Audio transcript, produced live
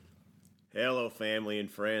Hello, family and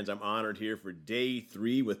friends. I'm honored here for day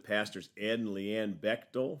 3 with Pastors Ed and Leanne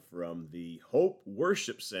Bechtel from the Hope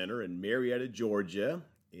Worship Center in Marietta, Georgia.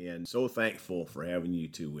 And so thankful for having you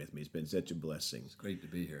two with me. It's been such a blessing. It's great to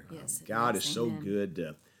be here. Yes, God is so good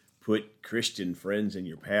to put Christian friends in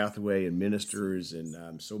your pathway and ministers, and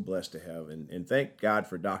I'm so blessed to have. And thank God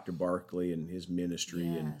for Dr. Barkley and his ministry.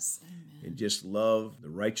 Yes, and just love the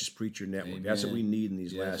Righteous Preacher Network. Amen. That's what we need in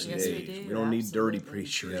these last Yes, days. we do. Don't need dirty Absolutely.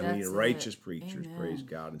 preachers. Yeah. We need That's righteous it. preachers. Amen. Praise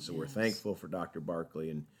God. And so we're Yes. thankful for Dr.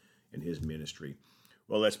 Barkley and his ministry.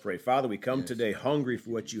 Well, let's pray. Father, we come today hungry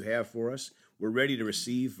for what you have for us. We're ready to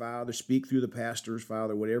receive, Father. Speak through the pastors,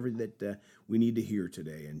 Father, whatever that we need to hear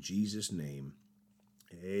today. In Jesus' name,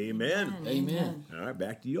 amen. Amen. All right,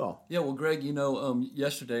 back to you all. Yeah, well, Greg,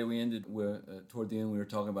 yesterday we ended with, toward the end, we were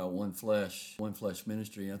talking about one flesh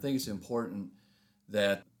ministry. And I think it's important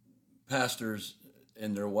that pastors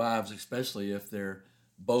and their wives, especially if they're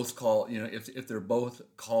both called, if they're both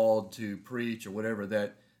called to preach or whatever,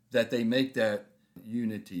 that they make that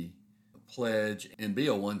unity pledge and be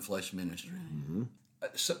a one flesh ministry. Mm-hmm.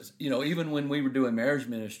 So, even when we were doing marriage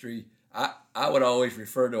ministry, I would always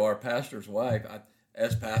refer to our pastor's wife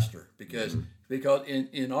as pastor because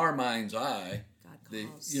in our mind's eye,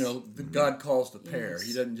 God calls the pair. Yes.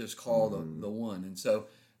 He doesn't just call the one. And so,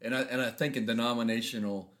 and I think in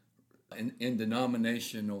denominational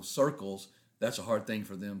circles, that's a hard thing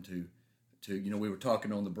for them to we were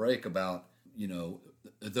talking on the break about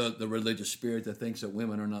the religious spirit that thinks that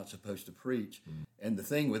women are not supposed to preach. And the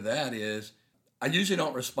thing with that is, I usually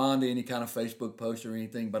don't respond to any kind of Facebook post or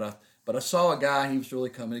anything, but I saw a guy, he was really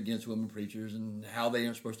coming against women preachers and how they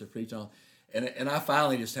aren't supposed to preach on. And I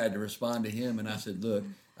finally just had to respond to him, and I said, look,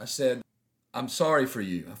 I'm sorry for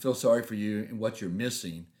you. I feel sorry for you and what you're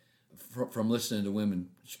missing from listening to women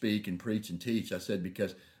speak and preach and teach. I said,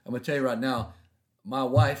 because I'm going to tell you right now, my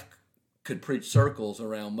wife could preach circles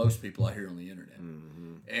around most people I hear on the internet.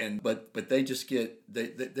 Mm-hmm. But they just get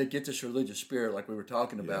they get this religious spirit like we were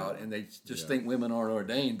talking about, and they just think women aren't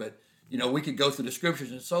ordained. But we could go through the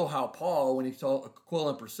scriptures and so how Paul, when he saw Aquila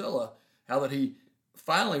and Priscilla, how that he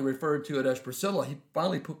finally referred to it as Priscilla. He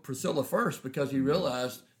finally put Priscilla first because he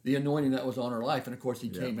realized the anointing that was on her life. And of course he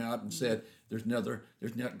came out and said, there's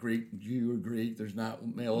not Greek, Jew or Greek, there's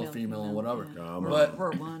not male or female and whatever. Yeah. But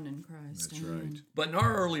we're one in Christ. That's Amen. right. But in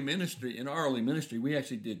our early ministry, we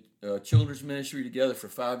actually did children's ministry together for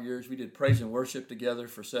 5 years. We did praise and worship together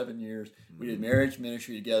for 7 years. We did marriage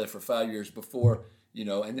ministry together for 5 years before,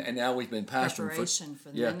 and now we've been pastoring Preparation for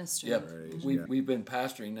the ministry. Yeah, we've been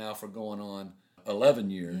pastoring now for going on 11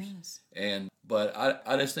 years. Yes. But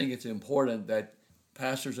I just think it's important that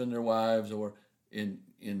pastors and their wives, or in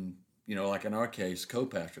like in our case,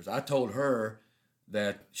 co-pastors. I told her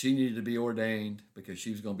that she needed to be ordained because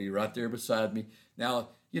she was going to be right there beside me. Now,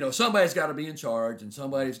 somebody's got to be in charge and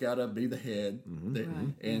somebody's got to be the head,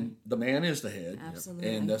 and the man is the head.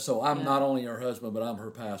 Absolutely. And so I'm not only her husband, but I'm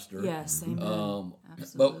her pastor. Yes, amen.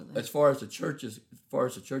 Absolutely. But as far as the church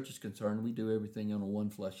is concerned, we do everything on a one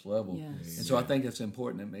flesh level. Yes. And so I think it's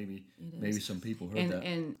important that maybe some people heard that.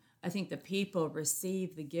 And I think the people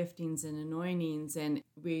receive the giftings and anointings, and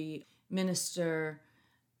we minister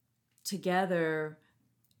together,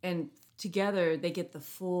 and together they get the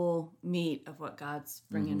full meat of what God's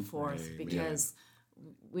bringing forth. Amen. Because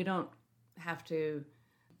we don't have to.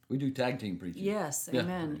 We do tag team preaching. Yes, Yeah.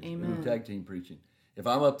 amen, We amen. do tag team preaching. If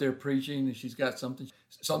I'm up there preaching and she's got something,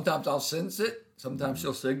 sometimes I'll sense it. Sometimes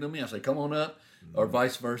she'll signal me. I say, "Come on up," or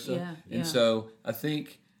vice versa. Yeah, and so I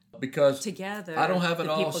think because Together, I don't have it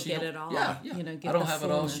the all. people She get don't- it all. Yeah. Get I don't the have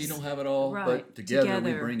it all. fullness. She don't have it all. Right. But together we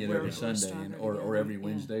Together, bring it we're every Sunday stronger or together. every Yeah.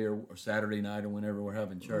 Wednesday or Saturday night or whenever we're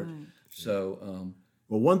having church. Right. So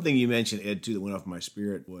Well, one thing you mentioned, Ed, too, that went off my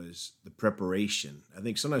spirit was the preparation. I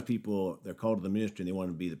think sometimes people, they're called to the ministry and they want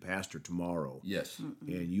to be the pastor tomorrow. yes,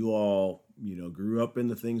 And you all, grew up in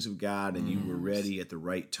the things of God, and you were ready at the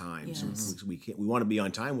right time. Yes. So we want to be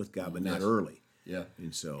on time with God, but not early. yeah.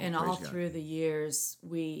 And so, And praise all God. through the years,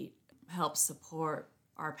 we help support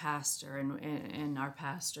our pastor and our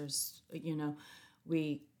pastors.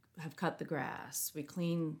 We have cut the grass. We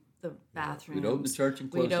clean the bathrooms. We'd open the church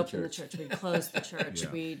and close We'd the open church. the church. We'd close the church.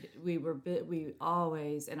 Yeah. We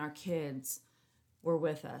always, and our kids were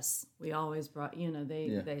with us. We always brought, and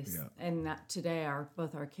that today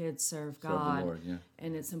both our kids serve Serve the God. Lord, yeah.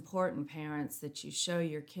 And it's important, parents, that you show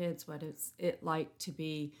your kids what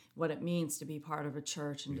what it means to be part of a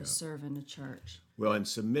church and to serve in a church. Well, in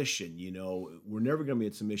submission, we're never going to be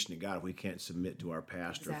in submission to God if we can't submit to our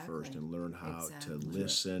pastor Exactly. first and learn how to Exactly.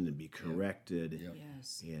 listen and be corrected.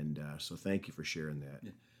 Yes. And so thank you for sharing that.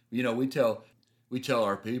 We tell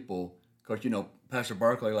our people, course, Pastor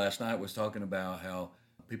Barclay last night was talking about how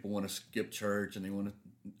people want to skip church and they want to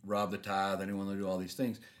rob the tithe and they want to do all these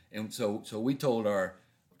things. And so we told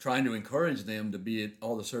trying to encourage them to be at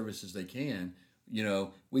all the services they can.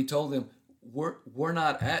 We told them we're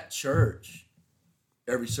not at church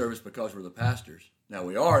every service because we're the pastors. Now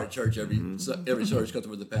we are at church every service because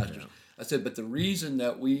we're the pastors. I said, but the reason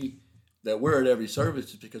that we're at every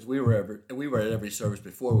service is because we were at every service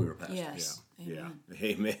before we were pastors. Yes. Yeah.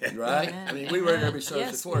 Amen. Right? Amen. I mean, we were at every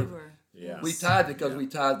service Yes, before. we were. Yes. We tithed because we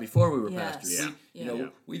tithed before we were Yes. pastors. Yeah.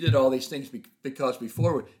 We did all these things because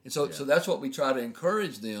before we, and so that's what we try to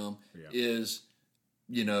encourage them is,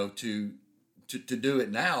 to do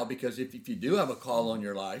it now, because if you do have a call on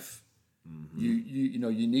your life,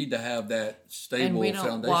 you need to have that stable And we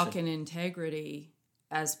foundation. don't walk in integrity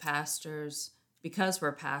as pastors because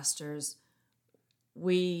we're pastors.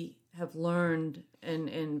 We have learned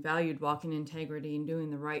and valued walking in integrity and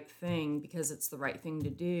doing the right thing because it's the right thing to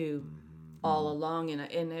do all along.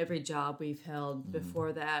 In every job we've held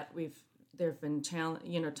before that, there have been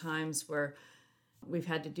times where we've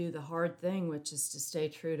had to do the hard thing, which is to stay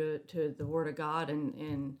true to the Word of God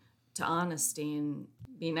and to honesty and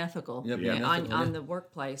being ethical on the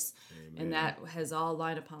workplace. Amen. And that has all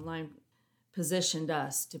line upon line positioned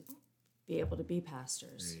us to be able to be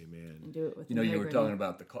pastors. Amen. And do it with integrity. You were talking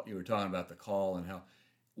about the call and how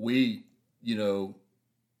we,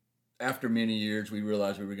 after many years, we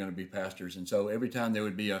realized we were going to be pastors, and so every time there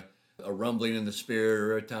would be a rumbling in the spirit,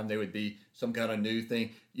 or every time there would be some kind of new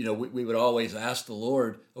thing, we would always ask the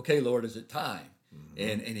Lord, "Okay, Lord, is it time?"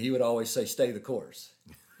 And He would always say, "Stay the course."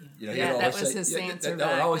 That was his answer.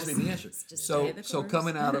 That would always be the answer. So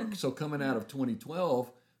coming out of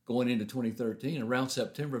 2012, going into 2013, around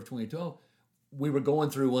September of 2012, we were going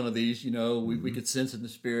through one of these. We could sense in the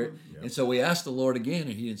spirit, and so we asked the Lord again,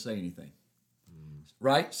 and He didn't say anything.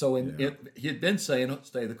 Right? So He had been saying,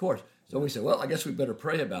 "Stay the course." So we said, well, I guess we better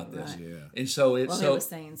pray about this. Right. Yeah. And so He was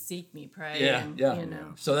saying, "Seek me, pray."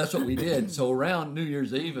 So that's what we did. So around New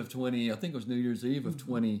Year's Eve of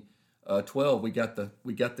 2012, we got the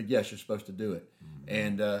yes, you're supposed to do it.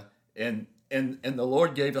 And the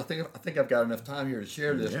Lord gave. I think I've got enough time here to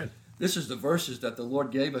share this. Amen. This is the verses that the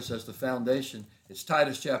Lord gave us as the foundation. It's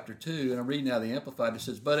Titus chapter 2, and I'm reading out of the Amplified. It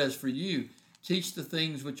says, "But as for you, teach the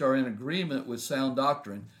things which are in agreement with sound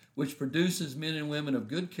doctrine, which produces men and women of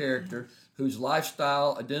good character, whose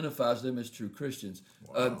lifestyle identifies them as true Christians."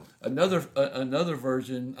 Wow. Another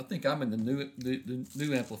version, I think I'm in the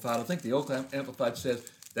New Amplified. I think the Old Amplified says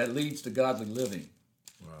that leads to godly living.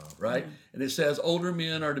 Wow. Right? And it says, "Older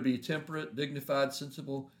men are to be temperate, dignified,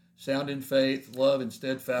 sensible, sound in faith, love, and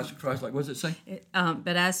steadfast, Christ-like." What does it say?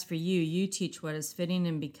 But as for you teach what is fitting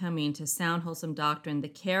and becoming to sound, wholesome doctrine, the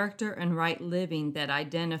character and right living that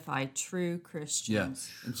identify true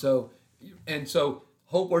Christians. Yeah. And so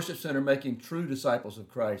Hope Worship Center, making true disciples of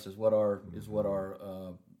Christ, is what our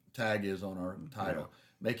tag is on our title.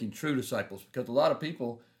 Making true disciples, because a lot of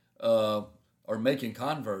people are making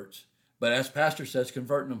converts, but as Pastor says,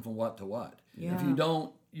 converting them from what to what. Yeah. If you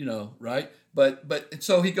don't, right? But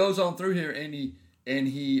so he goes on through here, and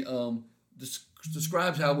he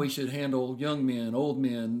describes how we should handle young men, old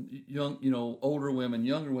men, older women,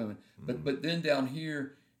 younger women. But then down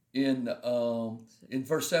here in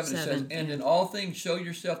verse 7 it says, "And in all things show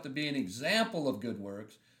yourself to be an example of good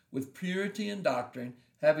works, with purity and doctrine,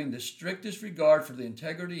 having the strictest regard for the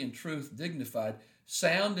integrity and truth, dignified,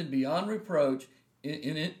 sound and beyond reproach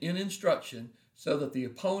in instruction, so that the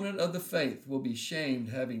opponent of the faith will be shamed,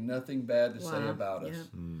 having nothing bad to say about us."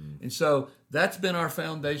 And so that's been our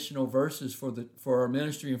foundational verses for our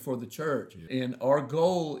ministry and for the church. And our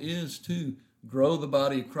goal is to grow the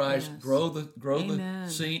body of Christ, grow the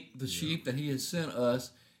sheep that He has sent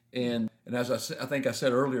us. And as I think I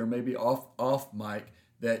said earlier, maybe off mic,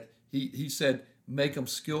 that he said, make them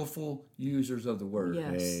skillful users of the word.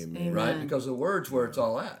 Yes. Amen. Right? Because the word's where it's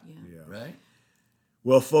all at. Right?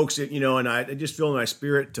 Well, folks, and I just feel in my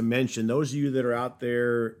spirit to mention those of you that are out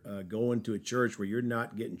there going to a church where you're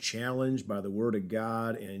not getting challenged by the Word of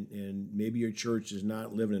God, and maybe your church is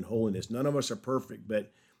not living in holiness. None of us are perfect,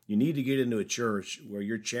 but you need to get into a church where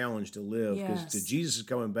you're challenged to live, because Jesus is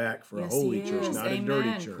coming back for a holy church, not a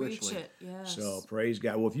dirty church. Preach it. Yes. So praise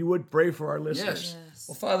God. Well, if you would pray for our listeners. Yes.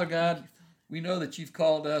 Well, Father God, we know that You've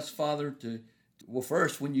called us, Father, to. Well,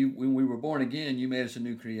 first, when we were born again, You made us a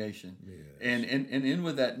new creation. Yes. And in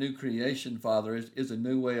with that new creation, Father, is a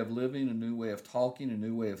new way of living, a new way of talking, a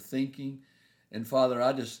new way of thinking. And Father,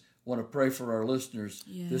 I just want to pray for our listeners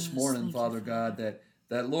this morning, Father God,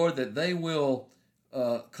 that Lord, that they will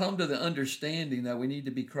come to the understanding that we need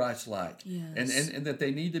to be Christ-like, Yes. and that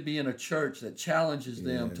they need to be in a church that challenges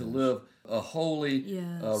them to live a holy,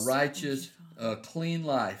 righteous, clean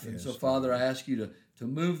life. And so, Father, I ask you to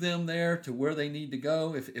move them there to where they need to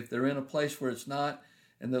go if they're in a place where it's not,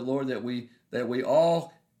 and that, Lord, that we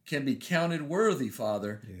all can be counted worthy,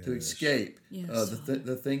 Father, to escape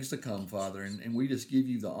the things to come, Father. And we just give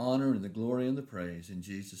you the honor and the glory and the praise in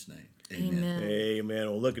Jesus' name. Amen. Amen.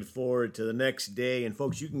 Well, looking forward to the next day. And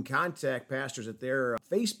folks, you can contact pastors at their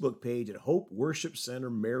Facebook page at Hope Worship Center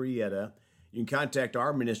Marietta. You can contact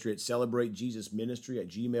our ministry at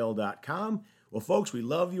celebratejesusministry@gmail.com. Well, folks, we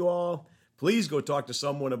love you all. Please go talk to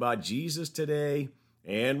someone about Jesus today.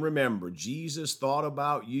 And remember, Jesus thought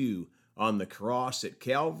about you on the cross at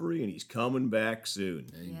Calvary, and he's coming back soon.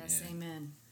 Yes, amen.